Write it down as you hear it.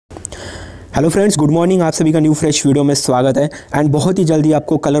Hello friends, good morning. आप सभी का न्यू फ्रेश वीडियो में स्वागत है। एंड बहुत ही जल्दी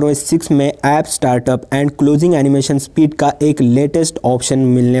आपको ColorOs 6 में app startup and closing animation speed का एक लेटेस्ट ऑप्शन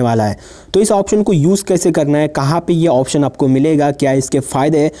मिलने वाला है। तो इस ऑप्शन को यूज़ कैसे करना है, कहाँ पे ये ऑप्शन आपको मिलेगा, क्या इसके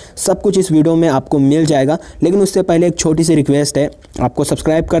फ़ायदे हैं, सब कुछ इस वीडियो में आपको मिल जाएगा। लेकिन उससे पहले एक छोटी सी रिक्वेस्ट है, आपको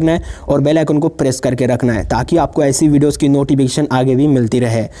सब्सक्राइब करना है और बेल आइकन को प्रेस करके रखना है ताकि आपको ऐसी वीडियोज़ की नोटिफिकेशन आगे भी मिलती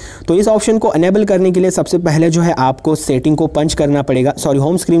रहे। तो इस ऑप्शन को अनेबल करने के लिए सबसे पहले जो है आपको सेटिंग को पंच करना पड़ेगा,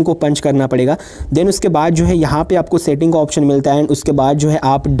 होम स्क्रीन को पंच करना पड़ेगा। देन उसके बाद जो है यहाँ पे आपको सेटिंग का ऑप्शन मिलता है एंड उसके बाद जो है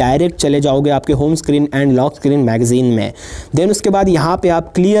आप डायरेक्ट चले जाओगे आपके home screen and lock screen magazine में। देन उसके बाद यहाँ पे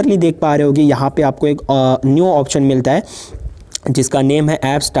आप क्लियरली देख पा रहे होगे, यहाँ पे आपको एक न्यू ऑप्शन मिलता है जिसका नेम है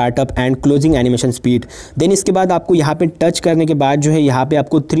app startup and closing animation speed. Then इसके बाद आपको यहाँ पे टच करने के बाद जो है यहाँ पे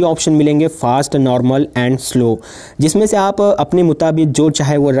आपको 3 ऑप्शन मिलेंगे, फास्ट, नॉर्मल एंड स्लो, जिसमें से आप अपने मुताबिक जो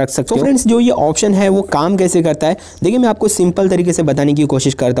चाहे वो रख सकते हो। तो फ्रेंड्स, जो ये ऑप्शन है वो काम कैसे करता है, देखिए मैं आपको सिंपल तरीके से बताने की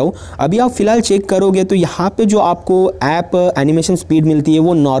कोशिश करता हूँ। अभी आप फिलहाल चेक करोगे तो यहाँ पे जो आपको ऐप एनिमेशन स्पीड मिलती है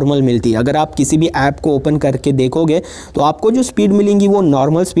वो नॉर्मल मिलती है। अगर आप किसी भी ऐप को ओपन करके देखोगे तो आपको जो स्पीड मिलेंगी वो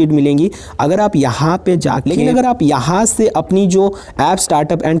नॉर्मल स्पीड मिलेंगी। अगर आप यहाँ पे जाके, लेकिन अगर आप यहाँ से अपनी जो app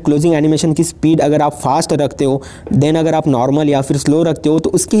startup and closing animation की स्पीड अगर आप फास्ट रखते हो, देन अगर आप नॉर्मल या फिर स्लो रखते हो, तो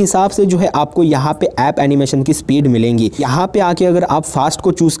उसके हिसाब से जो है आपको यहाँ पे ऐप एनिमेशन की स्पीड मिलेंगी। यहाँ पे आके अगर आप फास्ट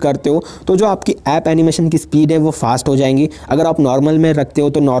को चूज करते हो तो जो आपकी ऐप एनिमेशन की स्पीड है वो फास्ट हो जाएंगी। अगर आप नॉर्मल में रखते हो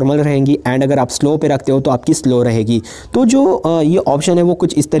तो नॉर्मल रहेंगी एंड अगर आप स्लो पे रखते हो तो आपकी स्लो रहेगी। तो जो ये ऑप्शन है वो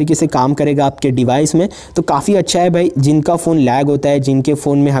कुछ इस तरीके से काम करेगा आपके डिवाइस में। तो काफ़ी अच्छा है भाई। जिनका फ़ोन लैग होता है, जिनके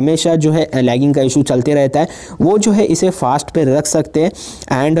फ़ोन में हमेशा जो है लैगिंग का इशू चलते रहता है, वो जो है इसे फास्ट पे रख सकते हैं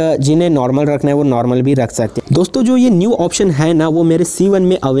एंड जिन्हें नॉर्मल रखना है वो नॉर्मल भी रख सकते हैं। दोस्तों, जो ये न्यू ऑप्शन है ना वो मेरे C1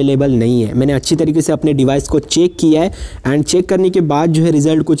 में अवेलेबल नहीं है। मैंने अच्छी तरीके से अपने डिवाइस को चेक किया है एंड चेक करने के बाद जो है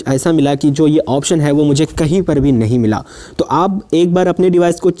रिजल्ट कुछ ऐसा मिला कि जो ये ऑप्शन है वो मुझे कहीं पर भी नहीं मिला। तो आप एक बार अपने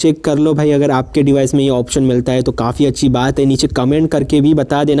डिवाइस को चेक कर लो भाई। अगर आपके डिवाइस में ये ऑप्शन मिलता है तो काफ़ी अच्छी बात है। नीचे कमेंट करके भी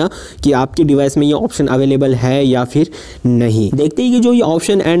बता देना कि आपके डिवाइस में ये ऑप्शन अवेलेबल है या फिर नहीं। देखते ही कि जो ये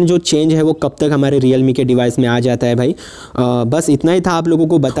ऑप्शन एंड जो चेंज है वो कब तक हमारे Realme के डिवाइस में आ जाता है भाई। बस इतना ही था आप लोगों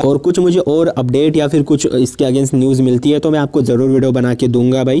को बता। और कुछ मुझे और अपडेट या फिर कुछ इसके अगेंस्ट न्यूज़ मिलती है तो मैं आपको ज़रूर वीडियो बना के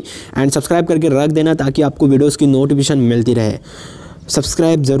दूंगा भाई। एंड सब्सक्राइब करके रख देना ताकि आपको वीडियोस की नोटिफिकेशन मिलती रहे।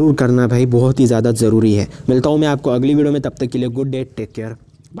 सब्सक्राइब ज़रूर करना भाई, बहुत ही ज़्यादा ज़रूरी है। मिलता हूँ मैं आपको अगली वीडियो में, तब तक के लिए good day, take care,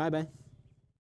 bye bye.